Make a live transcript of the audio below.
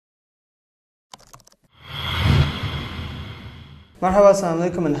Marhaba, assalamu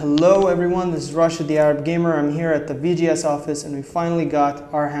alaikum, and hello everyone. This is Rashid the Arab Gamer. I'm here at the VGS office and we finally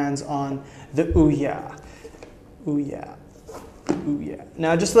got our hands on the Ouya. Ouya.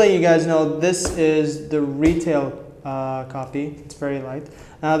 Now, just to let you guys know, this is the retail copy. It's very light.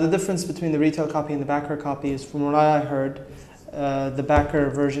 Now, the difference between the retail copy and the backer copy is, from what I heard, the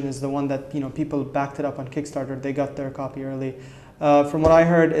backer version is the one that people backed it up on Kickstarter. They got their copy early. From what I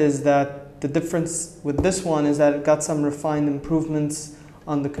heard is that the difference with this one is that it got some refined improvements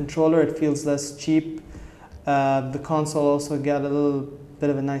on the controller. It feels less cheap. The console also got a little bit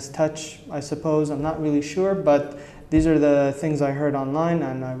of a nice touch, I suppose. I'm not really sure, but these are the things I heard online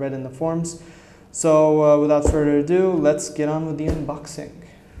and I read in the forums. So without further ado, let's get on with the unboxing.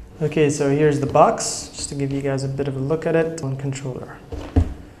 Okay, so here's the box, just to give you guys a bit of a look at it. On controller.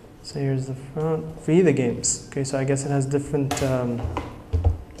 So here's the front. Free the games. Okay, so I guess it has different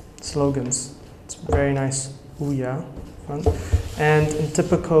slogans. It's very nice. Ouya front. And in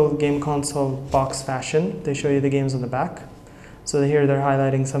typical game console box fashion, they show you the games on the back. So here they're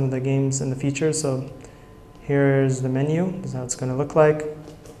highlighting some of the games and the features. So here's the menu. This is how it's going to look like.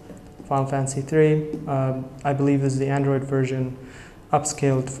 Final Fantasy 3. I believe this is the Android version,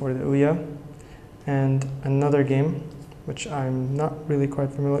 upscaled for the Ouya. And another game, which I'm not really quite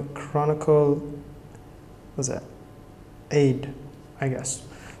familiar with, Chronicle, what's that? Aid, I guess.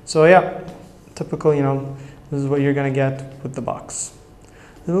 So yeah, typical, this is what you're gonna get with the box.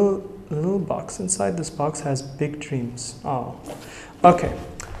 The little box inside this box has big dreams. Oh, okay.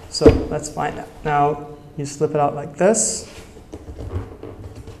 So let's find out. Now you slip it out like this.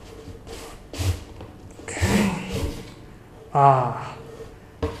 Okay.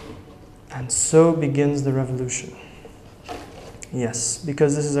 And so begins the revolution. Yes,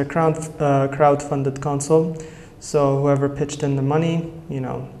 because this is a crowd-funded console. So whoever pitched in the money,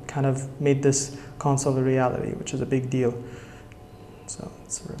 kind of made this console a reality, which is a big deal. So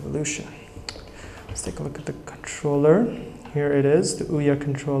it's a revolution. Let's take a look at the controller. Here it is, the Ouya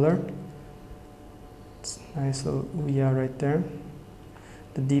controller. It's a nice little Ouya right there.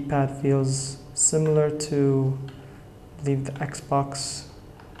 The D-pad feels similar to, I believe, the Xbox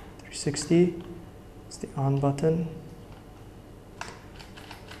 360. It's the on button.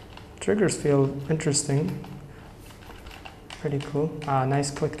 Triggers feel interesting. Pretty cool.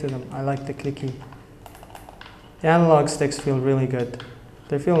 Nice click to them. I like the clicky. The analog sticks feel really good.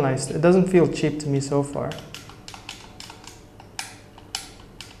 They feel nice. It doesn't feel cheap to me so far.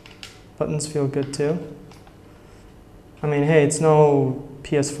 Buttons feel good too. I mean, hey, it's no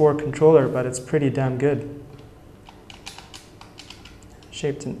PS4 controller, but it's pretty damn good.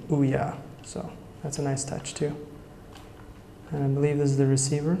 Shaped in Ouya, so that's a nice touch too. And I believe this is the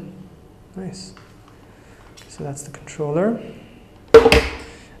receiver. Nice. So that's the controller.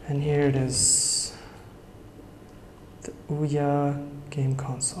 And here it is. The Ouya game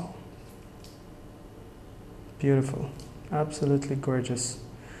console. Beautiful. Absolutely gorgeous.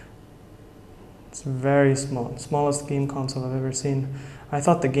 It's very small. Smallest game console I've ever seen. I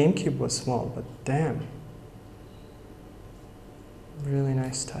thought the GameCube was small, but damn. Really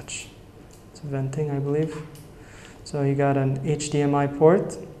nice touch. It's venting, I believe. So you got an HDMI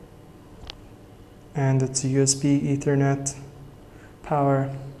port. And it's a USB, Ethernet, power,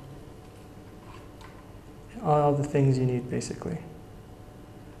 all the things you need basically.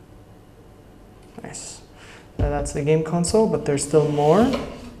 Nice. Now that's the game console, but there's still more.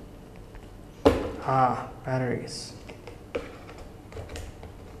 Batteries.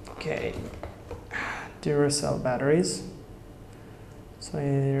 Okay, Duracell batteries. So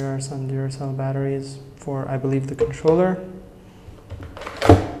here are some Duracell batteries for, I believe, the controller.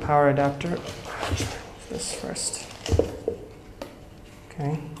 Power adapter. This first.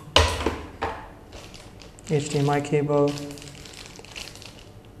 Okay. HDMI cable.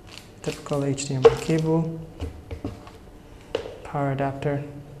 Typical HDMI cable. Power adapter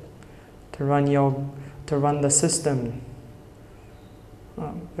to run the system.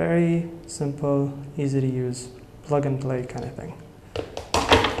 Very simple, easy to use, plug and play kind of thing.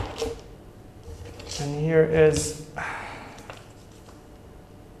 And here is, I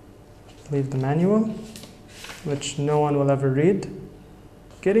believe, the manual, which no one will ever read.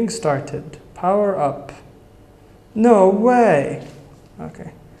 Getting started. Power up. No way!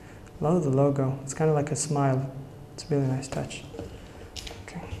 Okay. Love the logo. It's kind of like a smile. It's a really nice touch.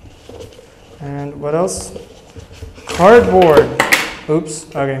 Okay. And what else? Cardboard. Oops.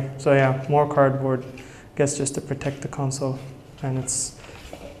 Okay. So yeah, more cardboard. I guess just to protect the console and its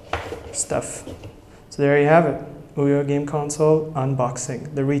stuff. So there you have it. Ouya game console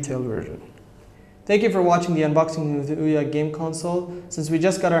unboxing, the retail version. Thank you for watching the unboxing of the Ouya game console. Since we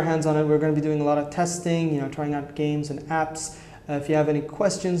just got our hands on it, we're going to be doing a lot of testing, trying out games and apps. If you have any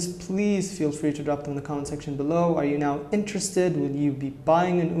questions, please feel free to drop them in the comment section below. Are you now interested? Will you be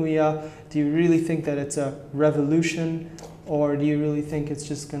buying an Ouya? Do you really think that it's a revolution? Or do you really think it's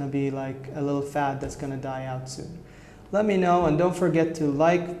just going to be like a little fad that's going to die out soon? Let me know, and don't forget to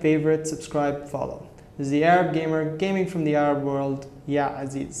like, favorite, subscribe, follow. This is the Arab Gamer, gaming from the Arab world. Ya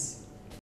Aziz.